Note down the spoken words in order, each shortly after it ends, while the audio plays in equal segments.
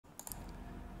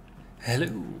Hello,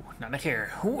 Narnach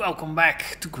here. Welcome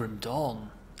back to Grim Dawn.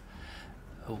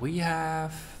 We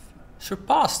have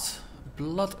surpassed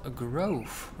Blood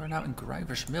Grove. We're now in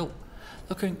Gryver's mill,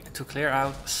 looking to clear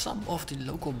out some of the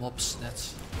local mobs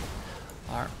that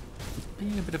are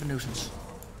being a bit of a nuisance.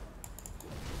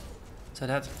 So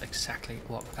that's exactly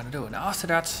what we're gonna do. And after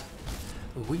that,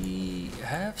 we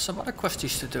have some other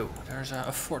questies to do. There's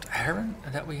a Fort Haron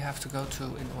that we have to go to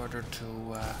in order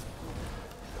to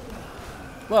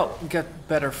well, get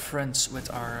better friends with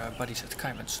our buddies at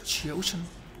Cadence Chosen.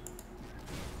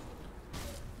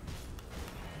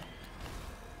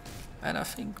 And I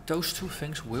think those two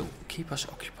things will keep us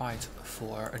occupied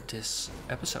for this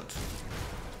episode.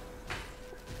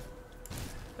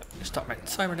 Let me start my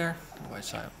timer there,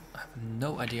 otherwise I have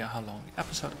no idea how long the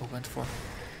episode went for.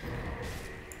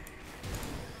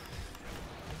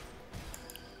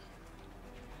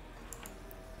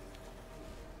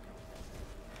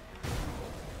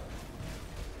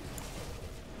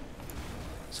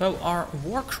 So our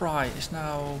war cry is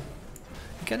now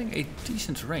getting a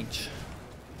decent range.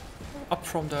 Up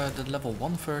from the level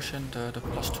 1 version, the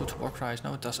 +2 to war cries.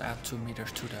 Now it does add 2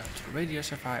 meters to the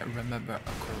radius if I remember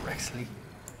correctly.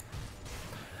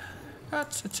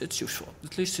 It's useful.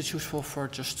 At least it's useful for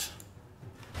just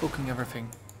poking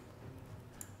everything.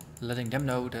 Letting them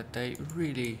know that they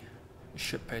really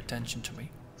should pay attention to me.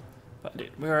 But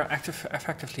we are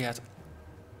effectively at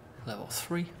level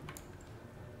 3.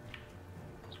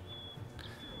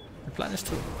 The plan is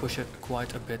to push it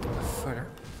quite a bit further,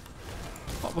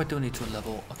 but we do need to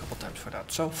level a couple times for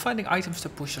that. So finding items to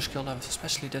push your skill levels,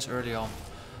 especially this early on,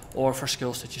 or for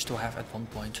skills that you still have at one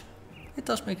point, it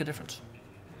does make a difference.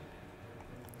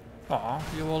 Aw,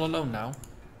 you're all alone now?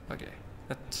 Okay,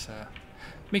 let's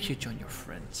make you join your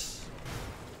friends.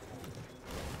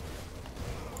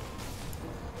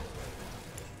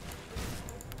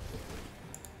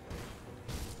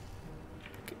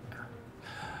 Okay.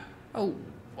 Oh.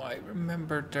 I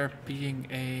remember there being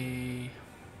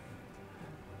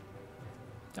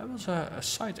there was a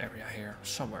side area here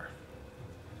somewhere.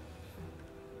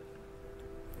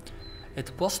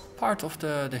 It was part of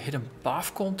the hidden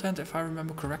path content if I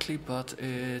remember correctly, but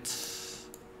it's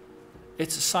a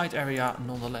side area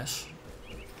nonetheless.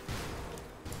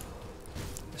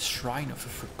 The Shrine of the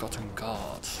Forgotten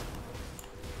Gods.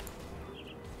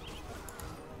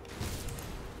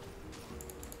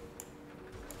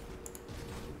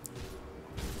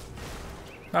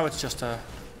 Now it's just a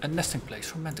nesting place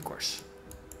for manticores.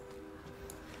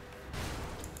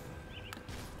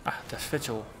 Ah, Death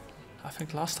Vigil. I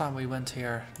think last time we went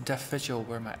here, Death Vigil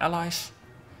were my allies.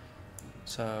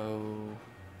 So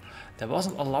there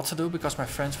wasn't a lot to do because my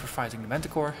friends were fighting the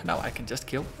manticore. Now I can just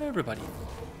kill everybody.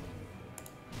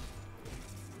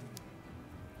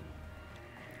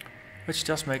 Which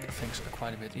does make things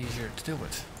quite a bit easier to deal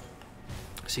with.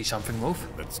 See something move?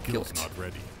 That skill's not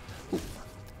ready. Ooh.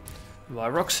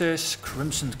 Vyroxis,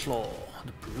 Crimson Claw,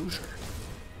 the Bruiser.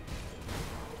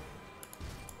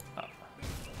 Oh.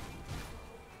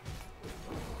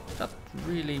 Not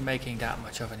really making that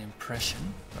much of an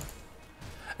impression. But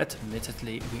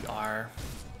admittedly, we are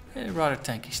in a rather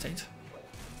tanky state.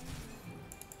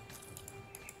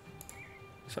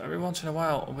 So every once in a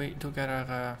while we do get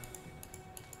a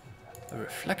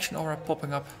reflection aura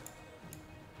popping up.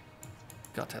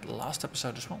 Got that last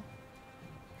episode as well.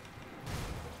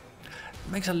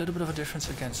 Makes a little bit of a difference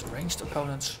against ranged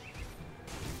opponents.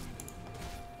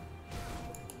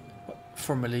 But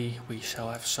for melee, we shall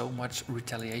have so much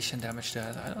retaliation damage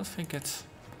that I don't think it's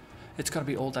gonna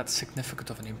be all that significant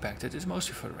of an impact. It is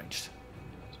mostly for ranged.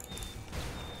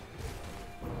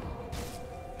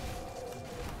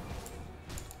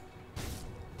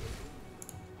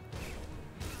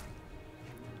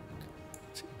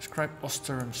 Scribe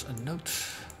Osterum's a note.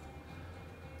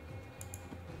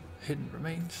 Hidden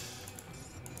remains.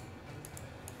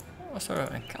 Was there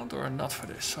an encounter or not for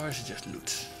this, or is it just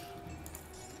loot?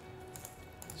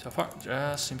 So far,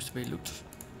 just seems to be loot.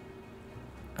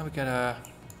 And we get a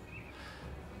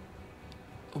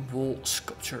wall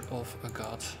sculpture of a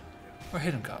god. Or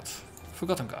hidden god.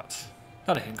 Forgotten god.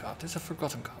 Not a hidden god, it's a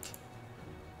forgotten god.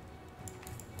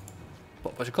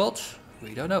 What was it called?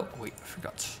 We don't know, we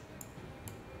forgot.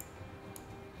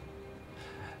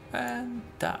 And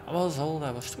that was all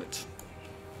there was to it.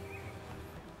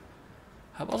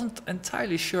 I wasn't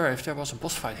entirely sure if there was a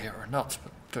boss fight here or not,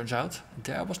 but turns out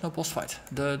there was no boss fight.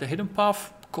 The hidden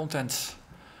path content,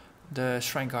 the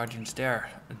Shrine Guardians there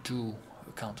do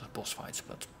count as boss fights,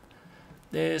 but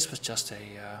this was just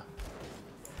a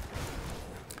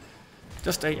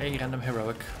random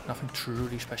heroic, nothing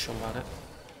truly special about it.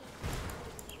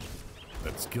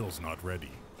 That skill's not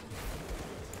ready.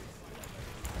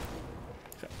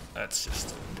 So let's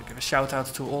just give a shout out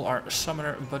to all our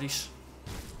summoner buddies.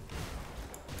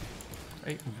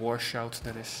 A war shout,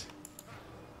 that is.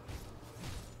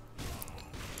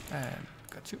 And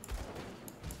got you.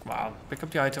 Come on, pick up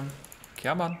the item.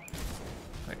 Come on.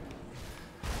 Right.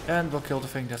 And we'll kill the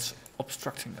thing that's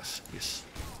obstructing us. Yes.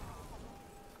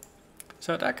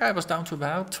 So that guy was down to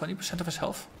about 20% of his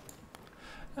health.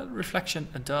 Reflection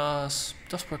does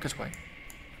work its way.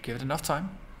 Give it enough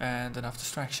time and enough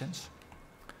distractions.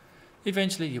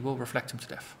 Eventually you will reflect him to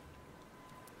death.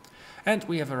 And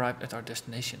we have arrived at our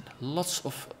destination. Lots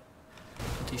of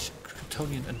these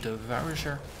Kryptonian devourers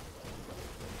here.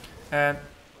 And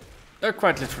they're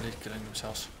quite literally killing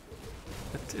themselves.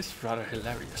 It is rather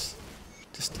hilarious.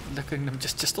 Just looking at them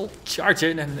just all charge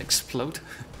in and explode.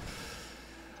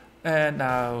 And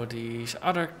now these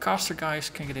other caster guys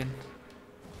can get in.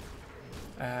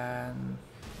 And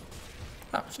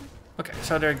oh, okay,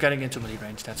 so they're getting into melee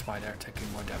range, that's why they're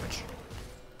taking more damage.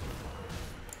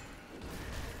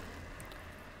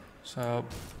 So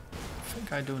I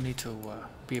think I do need to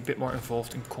be a bit more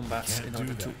involved in combat in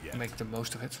order to make the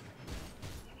most of it.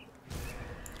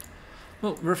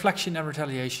 Well, reflection and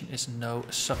retaliation is no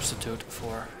substitute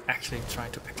for actually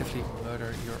trying to actively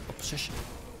murder your opposition.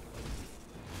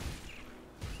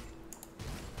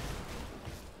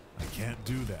 I can't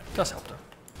do that. Does help though.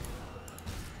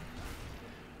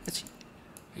 Let's see.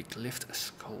 We lift a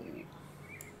skull.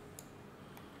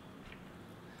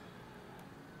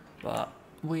 But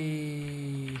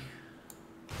we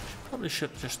probably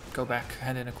should just go back,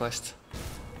 hand in a quest,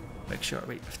 make sure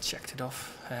we've checked it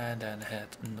off, and then head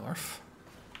north.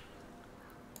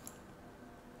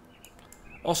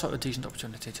 Also a decent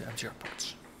opportunity to empty your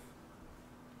pockets.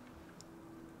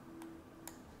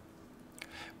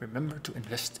 Remember to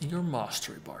invest in your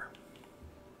mastery bar.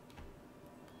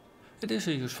 It is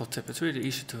a useful tip. It's really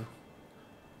easy to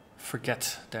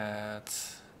forget that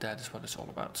that is what it's all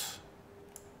about.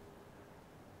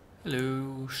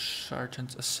 Hello,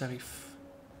 Sergeant Serif.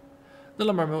 The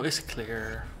lumber mill is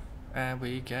clear. And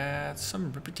we get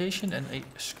some reputation and a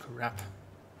scrap.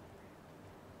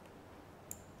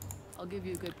 I'll give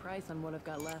you a good price on what I've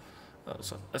got left.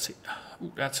 So let's see.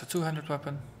 Ooh, that's a 200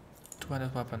 weapon.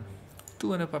 200 weapon.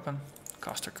 200 weapon.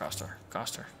 Caster, caster,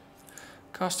 caster.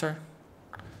 Caster.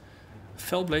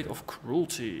 Fell blade of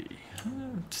cruelty.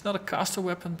 It's not a caster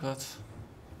weapon, but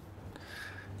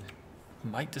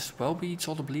might as well be. It's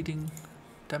all the bleeding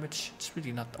damage. It's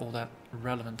really not all that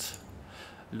relevant.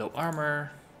 Low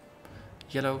armor.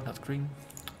 Yellow, not green.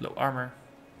 Low armor.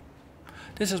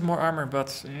 This is more armor,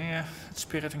 but yeah,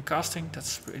 spirit and casting.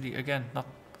 That's really, again, not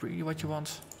really what you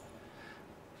want.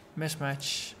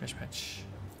 Mismatch, mismatch.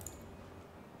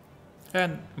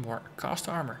 And more cast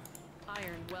armor.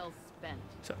 Iron well spent.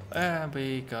 So,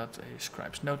 we got a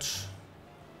scribe's notes.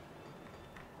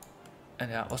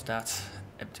 And that was that.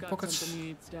 Empty pockets.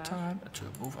 Time to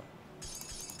move on.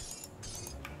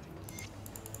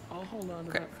 I'll hold on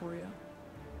to that for you.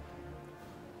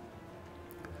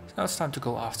 So now it's time to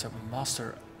go after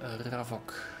Master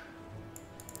Ravok.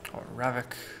 Or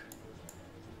Ravok.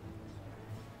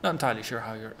 Not entirely sure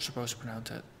how you're supposed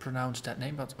to pronounce that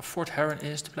name, but Fort Haron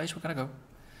is the place we're gonna go.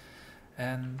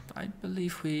 And I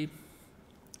believe we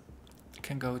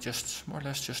can go just more or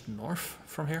less just north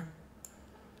from here.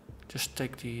 Just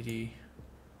take the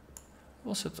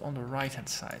was it on the right hand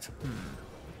side?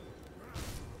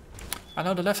 I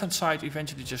know the left hand side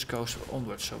eventually just goes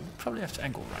onwards, so we probably have to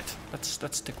angle right. Let's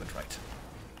stick with right.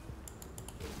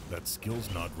 That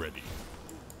skill's not ready.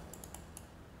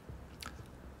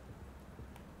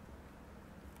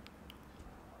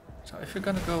 So if you're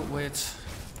gonna go with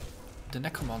the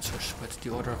necromancers with the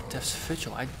Order of Death's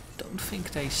Vigil, I don't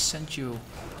think they sent you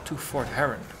to Fort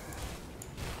Haron.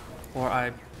 Or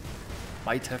I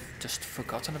might have just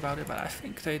forgotten about it, but I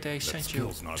think they sent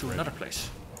you to another place.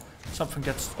 Something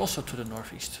that's also to the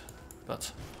northeast,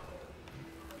 but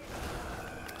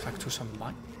like to some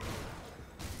mine,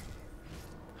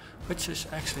 which is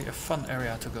actually a fun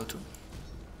area to go to.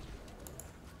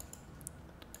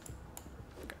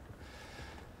 Okay.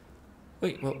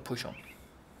 We will push on.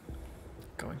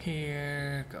 Going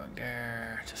here, going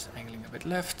there, just angling a bit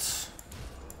left. Some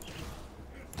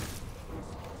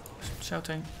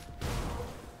shouting.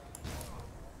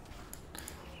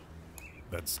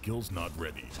 That skill's not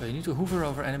ready. So you need to hover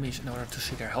over enemies in order to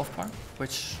see their health bar,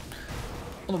 which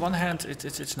on the one hand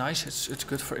it's nice, it's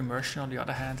good for immersion. On the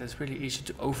other hand, it's really easy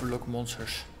to overlook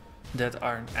monsters that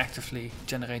are actively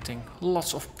generating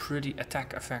lots of pretty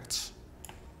attack effects.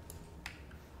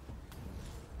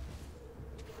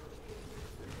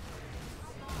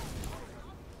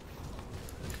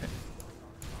 Okay.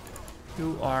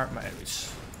 You are my enemies.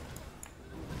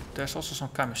 there's also some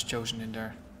Camus chosen in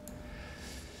there.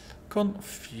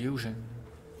 Confusion.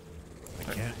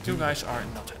 You guys are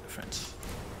not friends.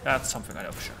 That's something I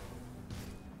know for sure.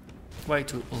 Way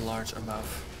too large a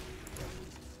mouth.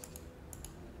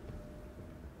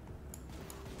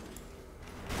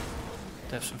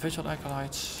 There's visual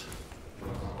acolytes.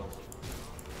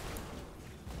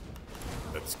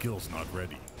 That skill's not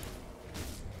ready.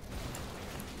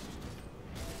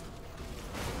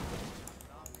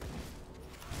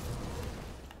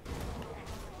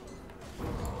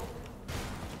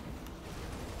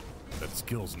 That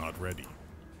skill's not ready.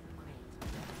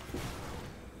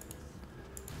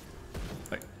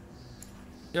 Wait.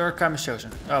 Your camera's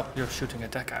chosen. Oh, you're shooting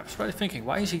at that guy. I was really thinking,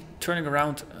 why is he turning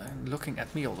around and looking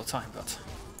at me all the time? But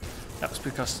that was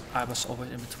because I was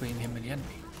always in between him and the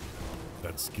enemy.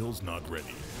 That skill's not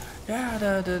ready. Yeah,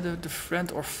 the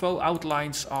friend or foe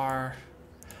outlines are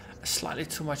slightly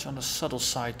too much on the subtle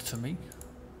side to me.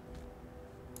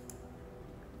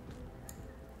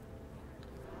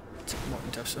 More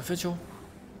in-depth vigil.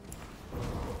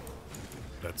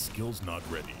 That skill's not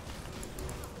ready.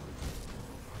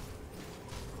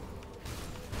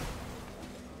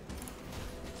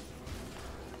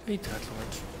 A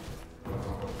Dreadlord.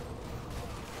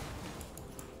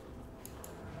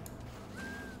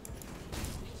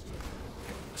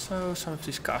 So some of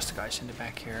these caster guys in the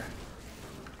back here,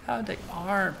 they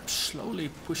are slowly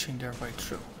pushing their way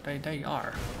through. They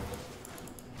are.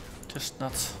 Just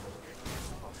not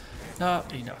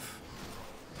enough.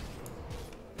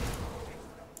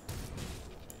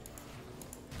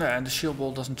 Yeah, and the shield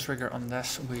wall doesn't trigger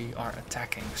unless we are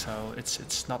attacking, so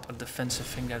it's not a defensive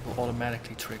thing that will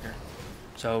automatically trigger.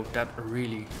 So that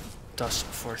really does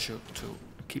force you to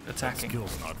keep attacking. That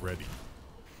skill's not ready.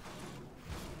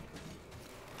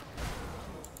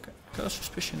 Okay, got a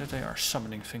suspicion that they are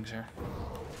summoning things here.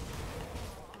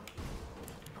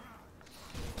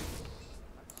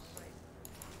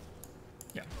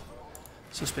 Yeah,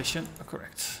 suspicion,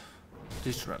 correct.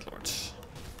 These Dreadlords.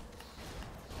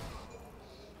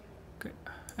 Okay,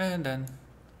 and then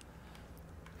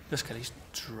the skellies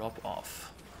drop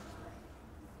off.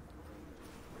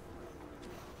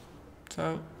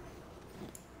 So,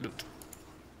 loot.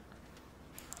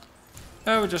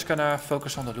 We're just gonna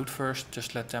focus on the loot first,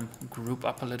 just let them group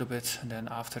up a little bit, and then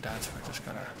after that we're just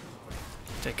gonna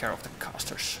take care of the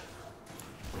casters.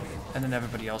 And then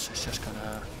everybody else is just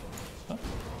gonna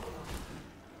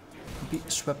be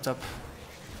swept up.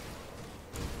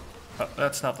 Oh,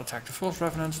 let's not attack the false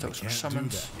revenants, those are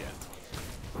summoned.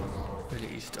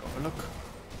 Really easy to overlook.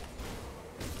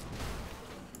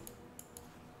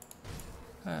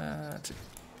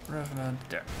 Revenant,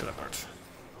 there, delivered.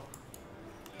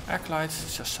 Acolyte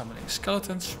is just summoning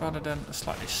skeletons rather than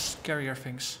slightly scarier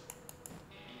things.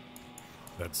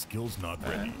 That skill's not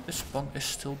ready. This one is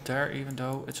still there even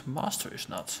though its master is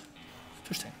not.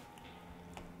 Interesting.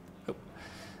 Oh.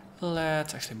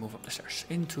 Let's actually move up the stairs.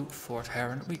 Into Fort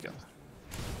Haron we go.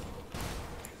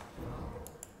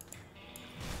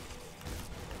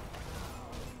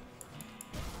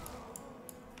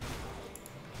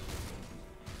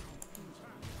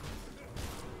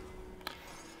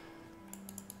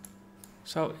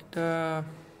 So the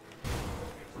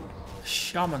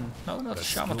shaman, no, not the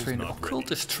shaman tree, the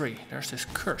occultist tree. There's this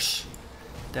curse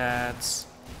that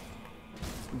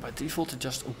by default it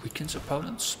just weakens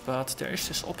opponents, but there is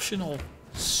this optional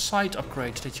side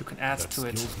upgrade that you can add to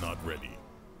it. Not ready.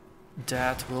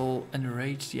 That will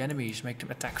enrage the enemies, make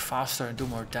them attack faster and do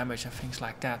more damage and things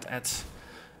like that, at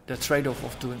the trade-off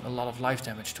of doing a lot of life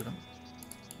damage to them.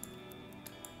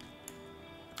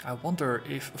 I wonder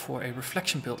if for a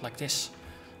reflection build like this,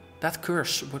 that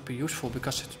curse would be useful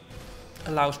because it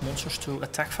allows monsters to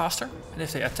attack faster, and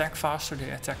if they attack faster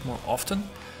they attack more often,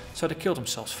 so they kill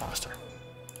themselves faster.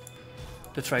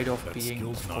 The trade-off being,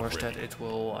 of course, that it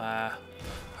will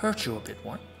hurt you a bit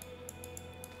more.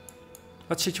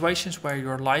 But situations where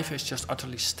your life is just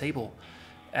utterly stable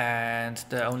and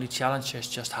the only challenge is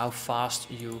just how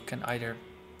fast you can either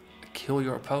kill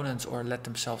your opponents or let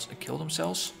themselves kill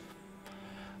themselves,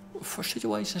 for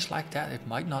situations like that it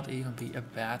might not even be a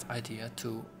bad idea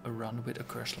to run with a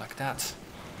curse like that.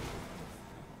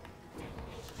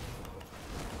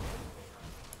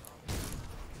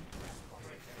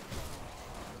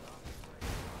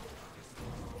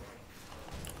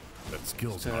 That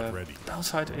skill's not ready. The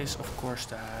downside is of course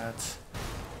that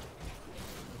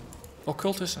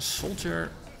occultist and soldier,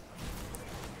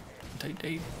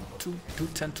 they do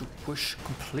tend to push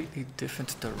completely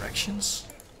different directions.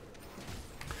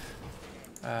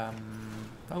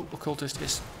 Occultist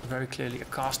is very clearly a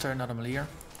caster, not a melee.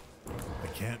 I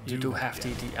can't You do do that have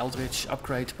yet. the Eldritch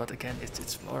upgrade, but again,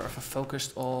 it's more of a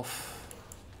focus of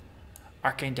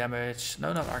arcane damage.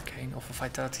 No, not arcane, of a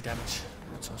vitality damage.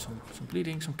 So some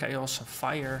bleeding, some chaos, some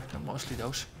fire, and mostly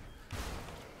those.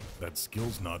 That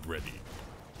skill's not ready.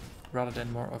 Rather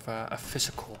than more of a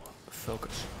physical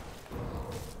focus.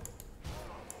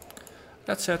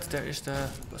 That said, there is the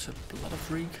Blood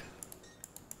of Reek.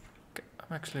 Okay,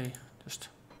 I'm actually just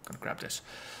gonna grab this.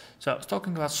 So I was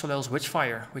talking about Soleil's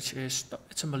Witchfire, which is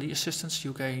it's a melee assistance.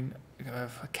 You gain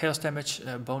chaos damage,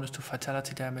 bonus to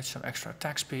vitality damage, some extra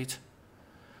attack speed.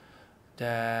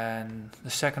 Then the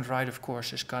second ride, of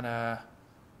course, is gonna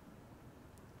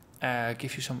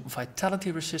give you some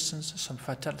vitality resistance, some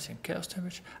vitality and chaos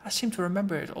damage. I seem to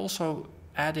remember it also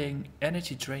adding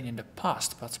energy drain in the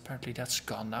past, but apparently that's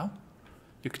gone now.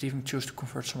 You could even choose to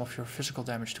convert some of your physical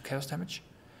damage to chaos damage.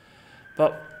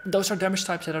 But those are damage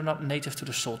types that are not native to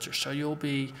the soldier, so you'll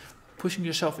be pushing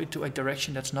yourself into a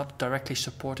direction that's not directly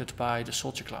supported by the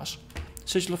soldier class.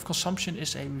 Sigil of Consumption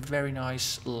is a very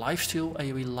nice lifesteal,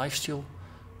 AoE lifesteal.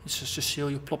 It's just a seal,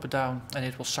 you plop it down and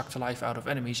it will suck the life out of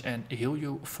enemies and heal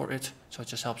you for it. So it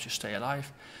just helps you stay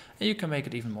alive. And you can make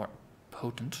it even more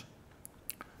potent.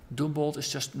 Doombolt is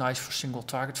just nice for single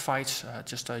target fights.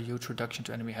 Just a huge reduction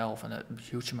to enemy health and a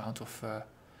huge amount of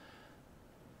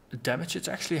damage. It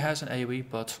actually has an AoE,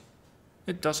 but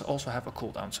it does also have a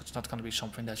cooldown. So it's not going to be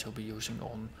something that you'll be using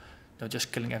on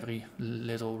just killing every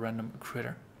little random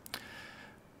critter.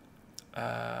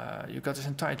 You got this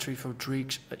entire tree for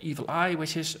Dreek's Evil Eye,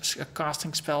 which is a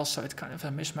casting spell, so it's kind of a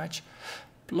mismatch.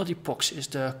 Bloody Pox is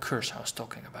the curse I was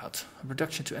talking about. A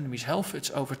reduction to enemies' health, it's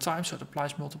over time, so it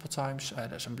applies multiple times.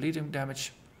 There's some bleeding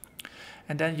damage.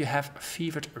 And then you have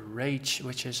Fevered Rage,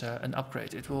 which is an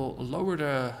upgrade. It will lower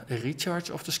the recharge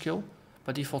of the skill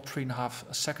by default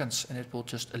 3.5 seconds, and it will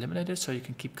just eliminate it, so you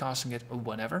can keep casting it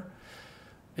whenever.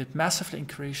 It massively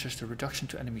increases the reduction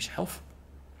to enemies' health.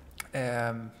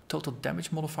 Total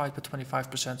damage modified by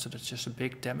 25%, so that's just a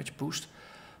big damage boost.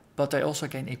 But they also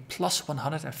gain a plus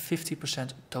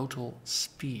 150% total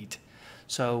speed.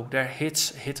 So their hits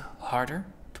hit harder,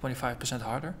 25%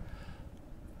 harder.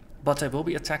 But they will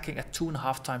be attacking at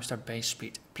 2.5 times their base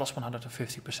speed, plus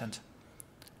 150%.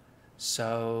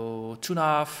 So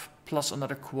 2.5 plus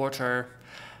another quarter.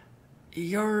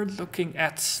 You're looking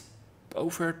at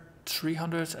over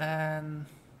 312%.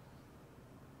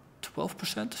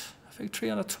 I think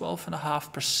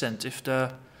 312.5% if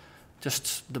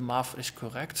the math is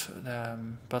correct.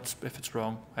 But if it's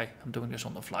wrong, hey, I'm doing this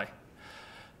on the fly.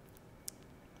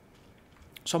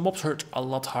 Some mobs hurt a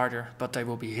lot harder, but they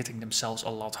will be hitting themselves a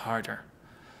lot harder.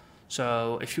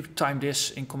 So if you time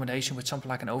this in combination with something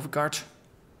like an Overguard,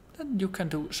 then you can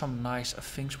do some nice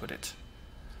things with it.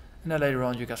 And then later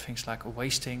on you got things like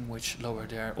Wasting, which lower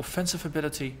their offensive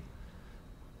ability.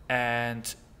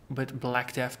 And with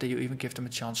Black Death, you even give them a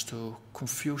chance to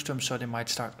confuse them, so they might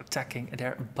start attacking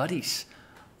their buddies,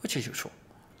 which is useful.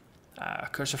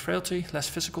 Curse of Frailty, less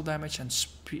physical damage and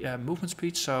movement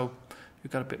speed, so you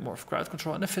got a bit more of crowd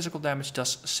control, and the physical damage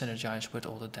does synergize with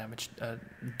all the damage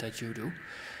that you do.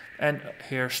 And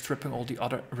here, stripping all the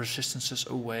other resistances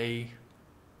away,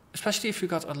 especially if you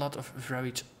got a lot of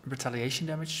varied retaliation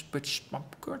damage, which I'm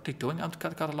currently doing. I've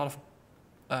got a lot of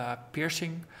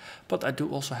piercing, but I do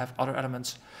also have other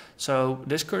elements. So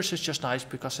this curse is just nice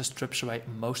because it strips away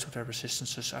most of their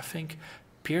resistances. I think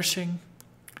piercing,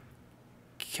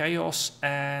 chaos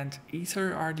and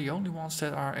ether are the only ones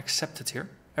that are accepted here.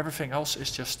 Everything else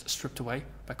is just stripped away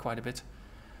by quite a bit.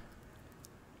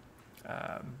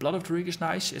 Blood of the Reek is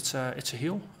nice. It's a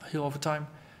heal over time,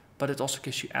 but it also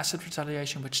gives you acid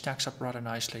retaliation, which stacks up rather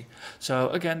nicely. So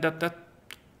again, that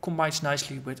combines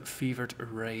nicely with Fevered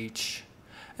Rage.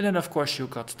 And then of course you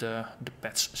got the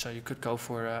pets, so you could go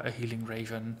for a Healing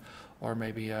Raven or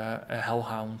maybe a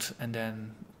Hellhound, and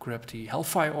then grab the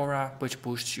Hellfire Aura, which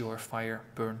boosts your fire,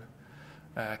 burn,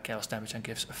 chaos damage and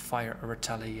gives a fire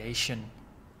retaliation.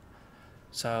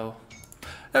 So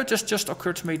it just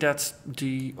occurred to me that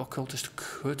the Occultist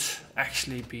could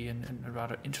actually be a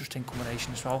rather interesting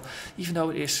combination as well, even though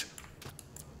it's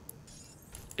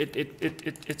a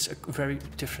very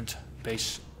different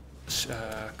base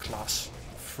class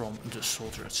from the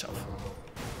soldier itself.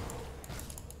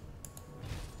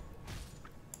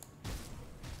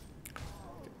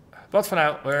 But for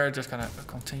now, we're just gonna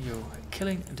continue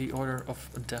killing the Order of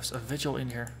Death's Vigil in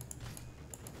here.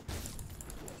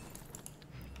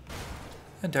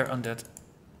 And their undead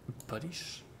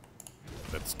buddies.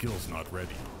 That skill's not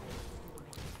ready.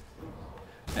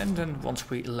 And then once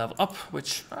we level up,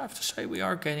 which I have to say we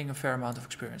are gaining a fair amount of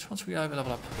experience. Once we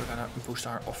level up, we're gonna boost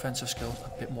our offensive skill a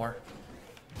bit more.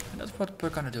 And that's what we're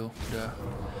gonna do. The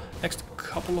next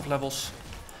couple of levels.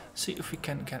 See if we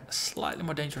can get slightly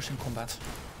more dangerous in combat.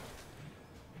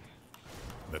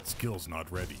 That skill's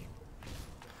not ready.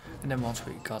 And then once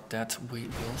we got that, we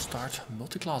will start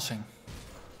multi-classing.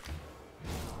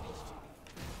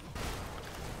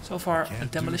 So far,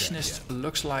 Demolitionist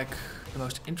looks like the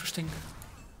most interesting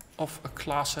of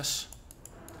classes.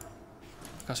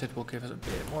 Because it will give us a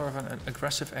bit more of an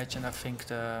aggressive edge, and I think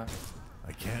the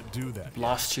I can't do that.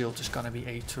 Blast Shield is gonna be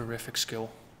a terrific skill.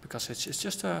 Because it's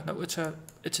just a, no, it's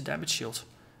a damage shield.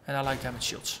 And I like damage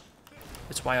shields.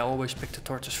 That's why I always pick the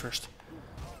tortoise first.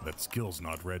 That skill's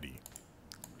not ready.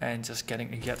 And just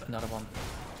getting yet another one.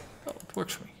 Well, it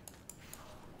works for me.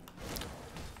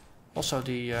 Also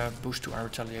the boost to our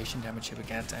retaliation damage we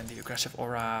get and the aggressive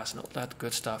auras and all that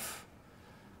good stuff.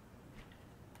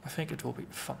 I think it will be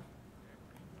fun.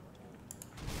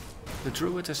 The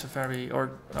druid is a very,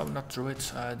 or no, not druid,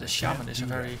 the shaman is a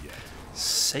very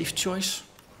safe choice.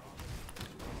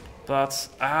 But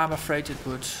I'm afraid it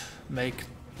would make,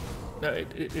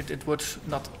 it would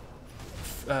not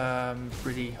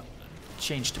really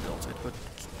change the build. It would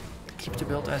keep the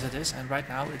build as it is, and right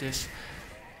now it is,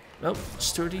 well,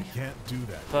 sturdy, Can't do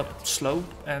that but slow,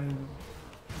 and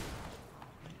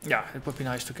yeah, it would be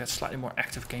nice to get slightly more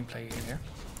active gameplay in here.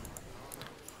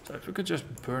 So if we could just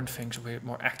burn things a bit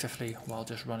more actively while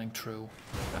just running through,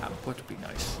 that would be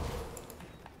nice.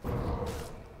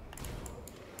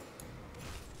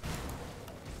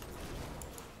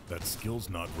 That skill's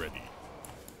not ready.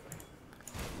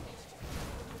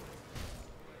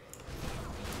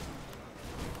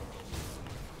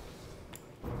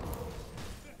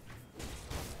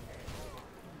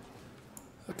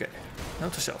 Okay,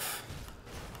 note to self.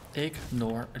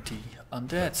 Ignore the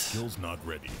undead. Skill's not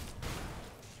ready.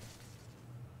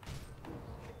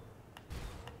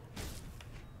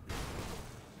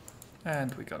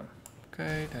 And we got him.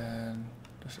 Okay, then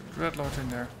there's a Dreadlord in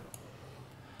there.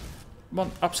 One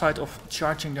upside of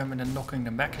charging them and then knocking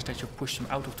them back is that you push them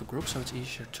out of the group, so it's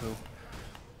easier to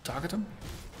target them.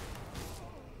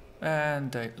 And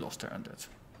they lost their undead.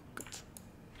 Good.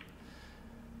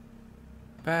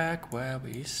 Back where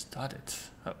we started.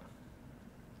 Oh.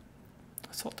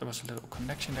 I thought there was a little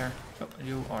connection there. Oh,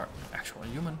 you are actually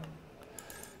a human.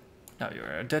 Now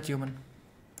you're a dead human.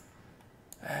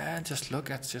 And just look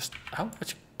at just how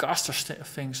much caster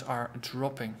things are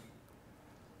dropping.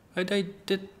 They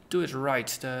did do it right.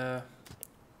 The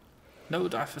no,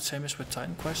 I have the same as with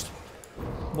Titan Quest.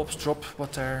 Mobs drop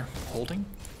what they're holding.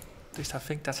 At least I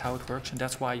think that's how it works, and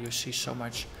that's why you see so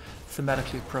much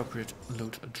thematically appropriate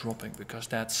loot dropping, because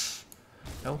that's,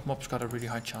 no, mobs got a really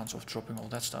high chance of dropping all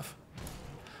that stuff.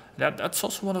 That's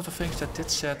also one of the things that did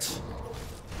set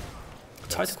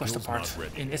Titan Quest apart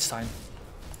in its time.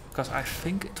 Because I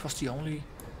think it was the only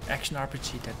action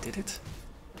RPG that did it.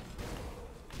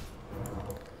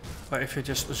 Where if you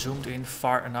just zoomed in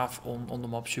far enough on the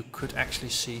mobs, you could actually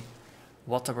see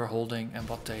what they were holding and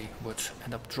what they would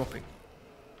end up dropping.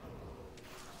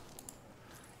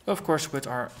 Of course, with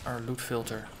our loot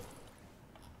filter,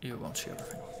 you won't see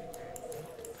everything.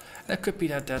 And it could be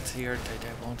that here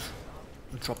they won't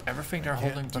drop everything they're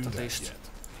holding, but at least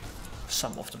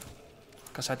some of them.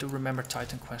 Because I do remember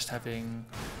Titan Quest having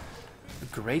a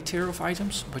grey tier of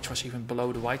items, which was even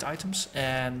below the white items,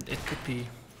 and it could be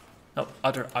no,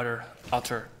 utter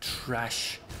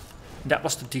trash. And that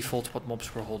was the default what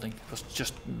mobs were holding. It was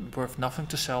just worth nothing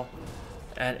to sell,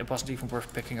 and it wasn't even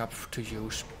worth picking up to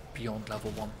use beyond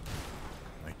level 1.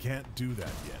 I can't do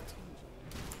that yet.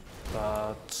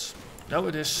 But no,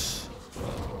 it is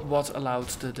what allowed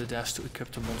the devs to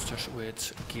equip the monsters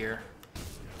with gear.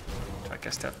 So I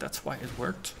guess that's why it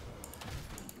worked.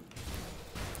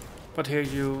 But here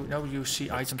you see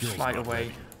items fly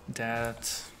away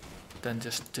that then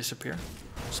just disappear.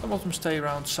 Some of them stay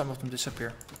around, some of them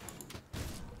disappear.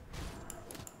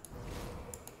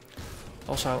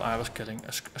 Also, I was killing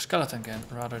a skeleton again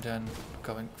rather than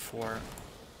going for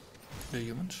the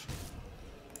humans.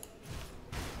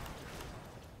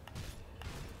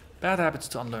 Bad habits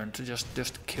to unlearn, to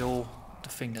just kill the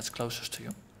thing that's closest to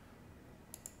you.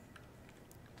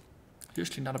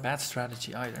 Usually not a bad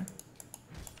strategy either.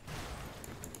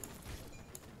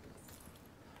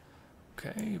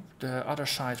 Okay, the other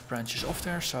side branches off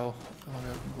there, so when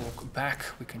we walk back,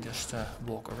 we can just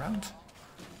walk around.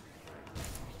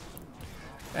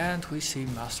 And we see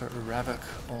Master Ravok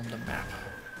on the map.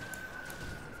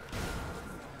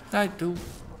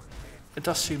 It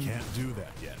does seem Can't do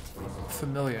that yet.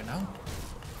 familiar now.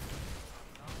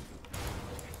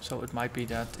 So it might be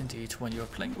that indeed when you're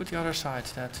playing with the other side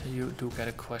that you do get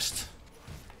a quest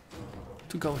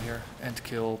to go here and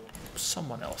kill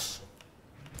someone else.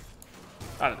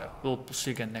 I don't know. We'll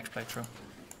see again next playthrough.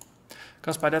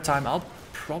 Because by that time I'll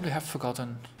probably have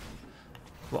forgotten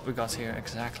what we got here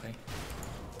exactly.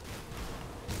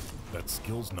 That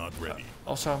skill's not ready.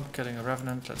 Also, I'm killing a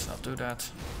revenant. Let's not do that.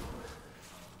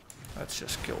 Let's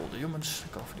just kill all the humans.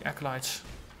 Go for the acolytes.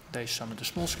 They summon the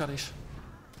small skellies.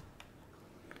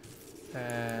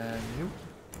 And you.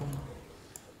 Boom.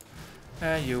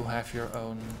 And you have your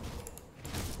own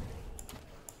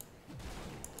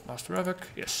Master Havoc.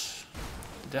 Yes.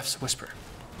 The Death's Whisper.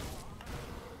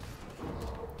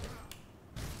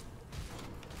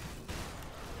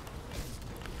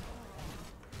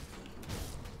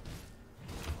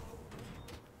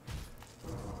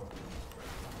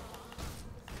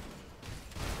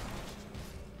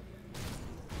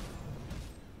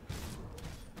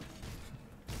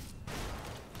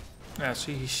 Yeah,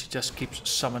 see, he just keeps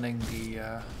summoning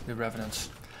the revenants.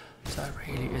 So there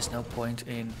really is no point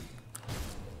in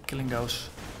killing those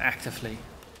actively.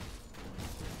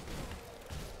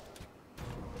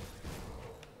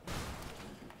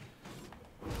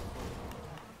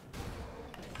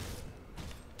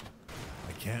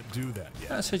 I can't do that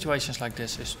yet. Situations like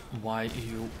this is why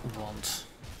you want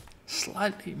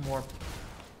slightly more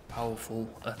powerful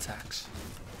attacks.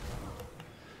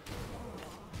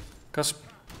 Because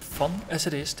fun as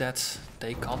it is that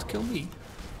they can't kill me,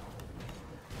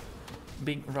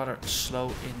 being rather slow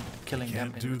in killing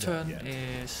them in return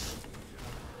is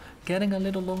getting a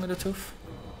little long in the tooth.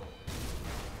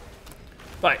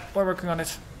 Right, we're working on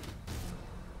it.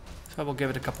 So we'll give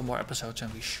it a couple more episodes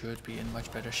and we should be in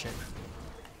much better shape.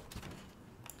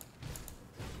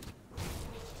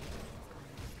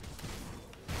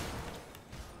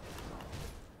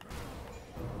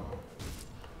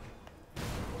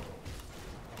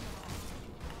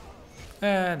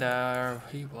 And there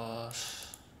he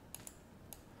was.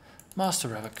 Master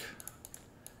Havoc.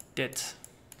 Dead.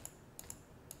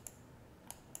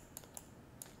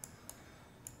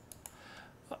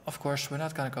 Of course, we're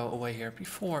not gonna go away here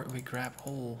before we grab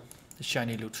all the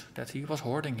shiny loot that he was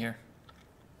hoarding here.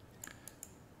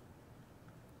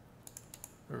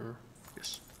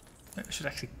 Yes. I should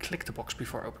actually click the box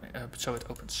before opening, so it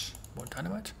opens. More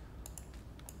dynamite.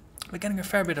 We're getting a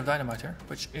fair bit of dynamite here,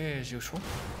 which is useful.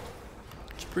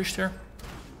 Priest here.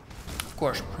 Of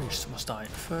course, priest must die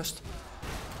first.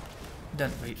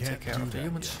 Then we take care of the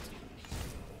humans.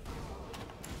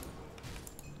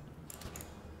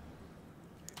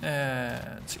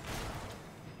 And let's see.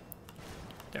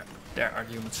 There are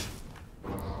the humans.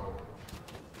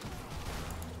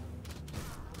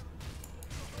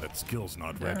 That skill's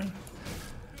not ready.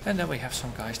 And then we have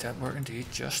some guys that were indeed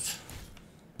just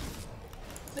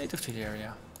native to the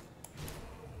area.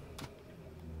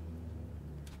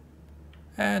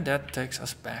 And that takes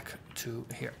us back to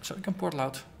here. So we can portal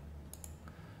out.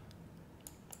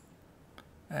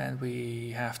 And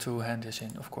we have to hand this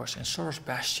in, of course, in Soros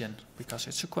Bastion, because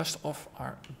it's a quest of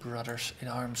our brothers in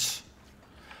arms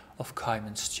of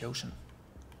Kaiman's Chosen.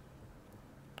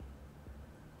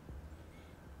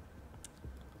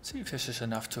 Let's see if this is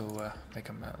enough to make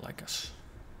them like us.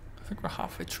 I think we're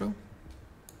halfway through.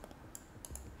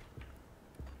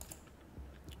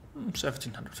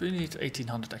 1700. We need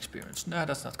 1800 experience. No,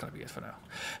 that's not going to be it for now.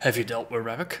 Have you dealt with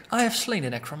Ravik? I have slain the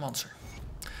necromancer.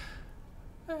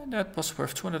 And that was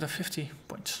worth 250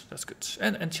 points. That's good.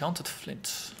 And enchanted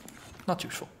flint. Not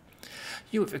useful.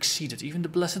 You have exceeded even the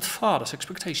Blessed Father's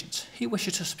expectations. He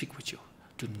wishes to speak with you.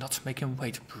 Do not make him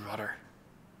wait, brother.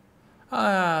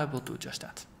 I will do just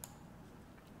that.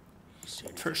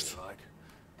 First.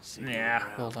 Yeah,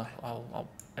 well, I'll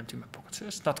empty my pockets.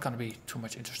 It's not going to be too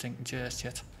much interesting just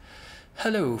yet.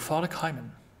 Hello, Father Kaiman.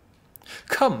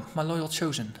 Come, my loyal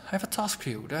chosen. I have a task for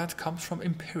you that comes from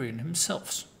Empyrean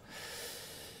himself.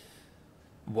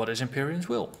 What is Empyrean's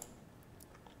will?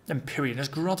 Empyrean has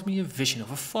granted me a vision of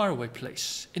a faraway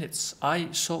place. In its eye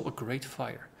saw a great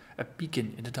fire, a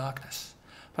beacon in the darkness.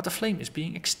 But the flame is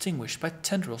being extinguished by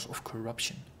tendrils of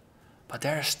corruption. But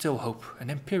there is still hope, and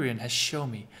Empyrean has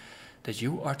shown me that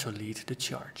you are to lead the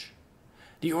charge.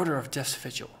 The Order of Death's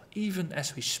Vigil, even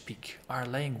as we speak, are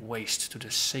laying waste to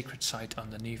the sacred site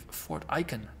underneath Fort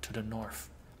Icon to the north.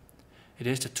 It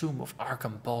is the tomb of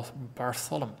Archon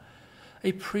Bartholom,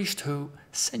 a priest who,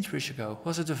 centuries ago,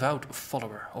 was a devout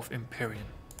follower of Empyrean.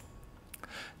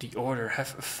 The Order have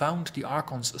found the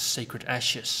Archon's sacred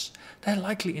ashes. They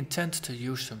likely intend to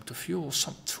use them to fuel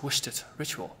some twisted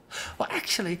ritual. Well,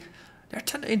 actually, they're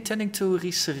intending to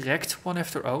resurrect one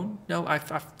of their own. No,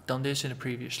 I've done this in a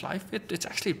previous life. It's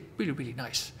actually really, really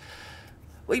nice.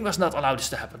 We must not allow this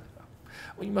to happen.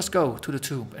 We must go to the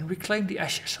tomb and reclaim the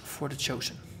ashes for the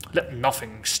chosen. Let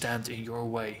nothing stand in your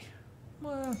way.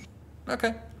 Well,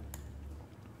 okay.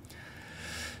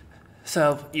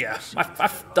 So yeah,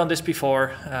 I've done this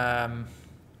before,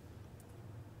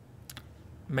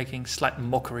 making slight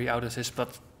mockery out of this,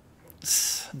 but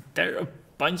there are a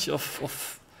bunch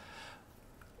of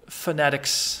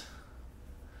fanatics,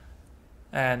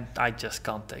 and I just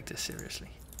can't take this seriously.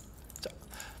 So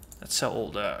let's sell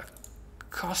all the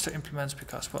caster implements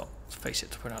because, well, let's face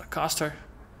it, we're not a caster.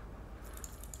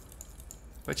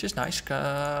 Which is nice,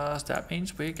 because that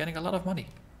means we're getting a lot of money.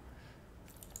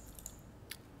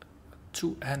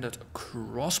 Two-handed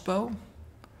crossbow.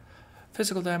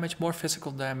 Physical damage, more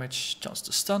physical damage, chance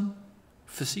to stun.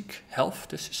 Physique, health,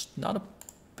 this is not a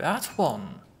bad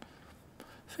one.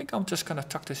 I think I'm just gonna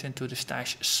tuck this into the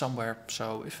stash somewhere.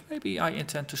 So if maybe I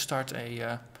intend to start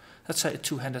a, let's say a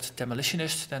two-handed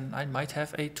demolitionist, then I might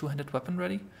have a two-handed weapon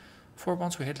ready for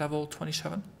once we hit level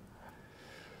 27.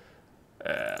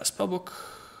 Spellbook,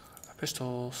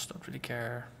 pistols, don't really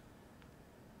care.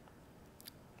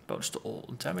 Bonus to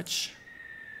all damage.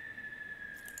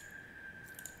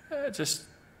 Just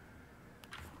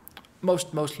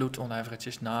most loot on average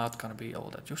is not gonna be all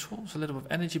that useful. There's a little bit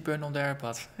of energy burn on there,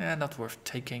 but yeah, not worth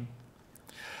taking.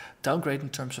 Downgrade in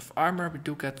terms of armor, we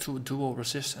do get to dual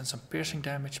resist and some piercing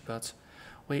damage, but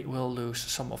we will lose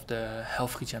some of the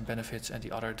health regen benefits and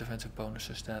the other defensive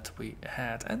bonuses that we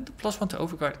had. And the +1 to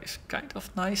Overguard is kind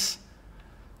of nice.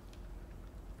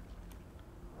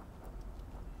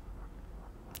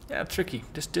 Yeah, tricky.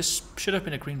 This should have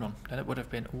been a green one, then it would have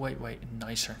been way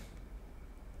nicer.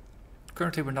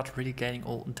 Currently we're not really gaining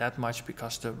all that much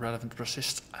because the relevant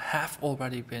resists have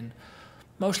already been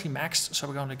mostly maxed, so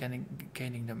we're only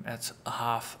gaining them at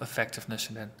half effectiveness,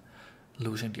 and then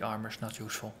losing the armor is not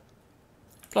useful.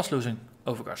 Plus losing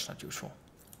Overguard is not useful.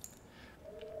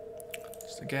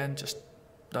 Again, just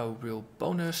no real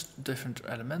bonus, different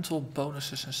elemental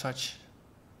bonuses and such.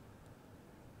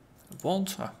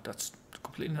 Wand, oh, that's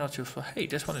completely not useful. Hey,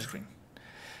 this one is green.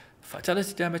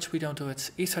 Vitality damage, we don't do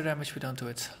it. Ether damage, we don't do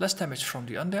it. Less damage from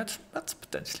the undead, that's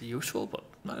potentially useful, but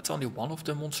it's only one of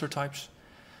the monster types.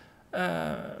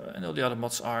 And all the other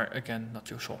mods are, again, not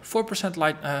useful. 4%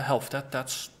 light health,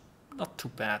 that's not too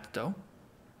bad though.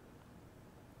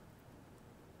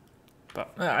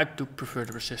 But I do prefer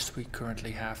the resist we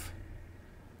currently have.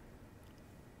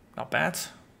 Not bad.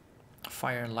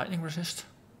 Fire and lightning resist.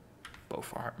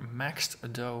 Both are maxed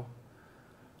though.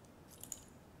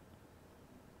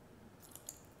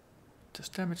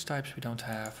 Just damage types we don't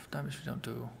have. Damage we don't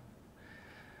do.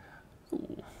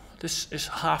 Ooh, this is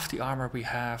half the armor we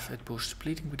have. It boosts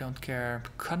bleeding, we don't care.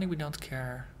 Cunning, we don't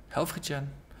care. Health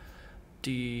regen.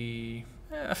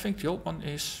 I think the old one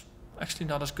is actually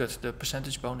not as good. The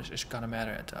percentage bonus is gonna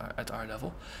matter at our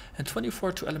level. And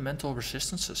 24 to elemental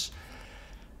resistances.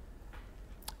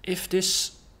 If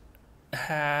this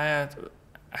had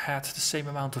the same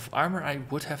amount of armor, I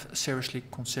would have seriously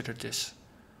considered this.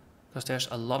 Because there's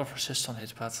a lot of resist on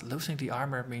it, but losing the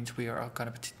armor means we are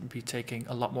gonna be taking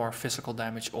a lot more physical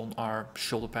damage on our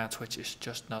shoulder pads, which is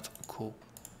just not cool.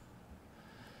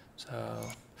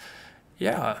 So,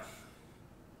 yeah.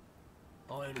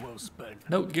 Iron well spent.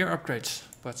 No gear upgrades,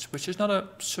 but which is not a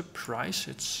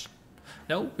surprise.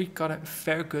 We got a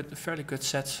fairly good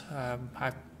set.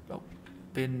 I've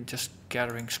been just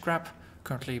gathering scrap,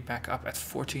 currently back up at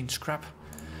 14 scrap,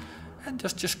 and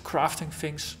just crafting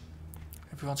things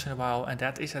every once in a while, and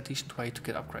that is a decent way to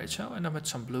get upgrades. So, and then with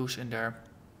some blues in there,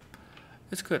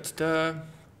 it's good.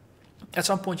 At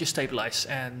some point you stabilize,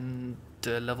 and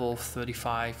the level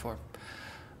 35 or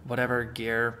whatever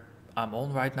gear I'm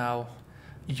on right now,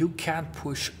 you can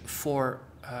push for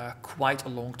quite a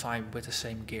long time with the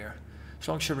same gear. As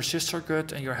long as your resists are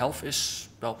good and your health is,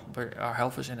 well, our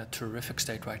health is in a terrific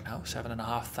state right now.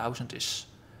 7,500 is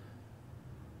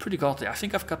pretty godly. I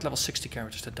think I've got level 60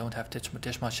 characters that don't have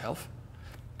this much health.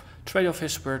 Trade-off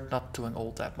is we're not doing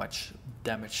all that much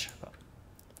damage.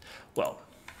 Well,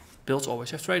 builds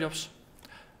always have trade-offs.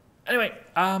 Anyway,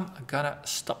 I'm gonna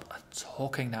stop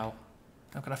talking now.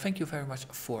 I'm gonna thank you very much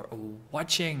for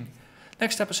watching.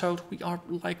 Next episode, we are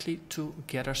likely to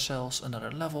get ourselves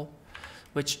another level,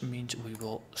 which means we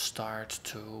will start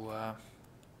to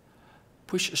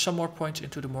push some more points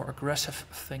into the more aggressive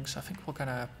things. I think we're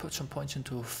gonna put some points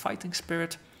into fighting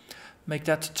spirit, make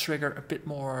that trigger a bit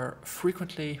more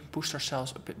frequently, boost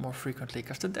ourselves a bit more frequently,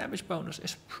 because the damage bonus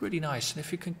is pretty nice. And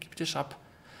if you can keep this up,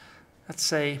 let's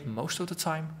say most of the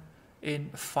time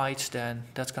in fights, then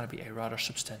that's gonna be a rather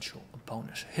substantial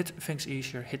bonus. Hit things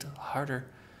easier, hit harder,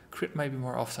 crit maybe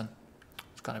more often.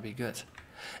 It's gonna be good.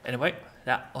 Anyway,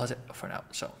 that was it for now.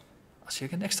 So I'll see you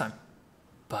again next time.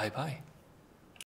 Bye bye.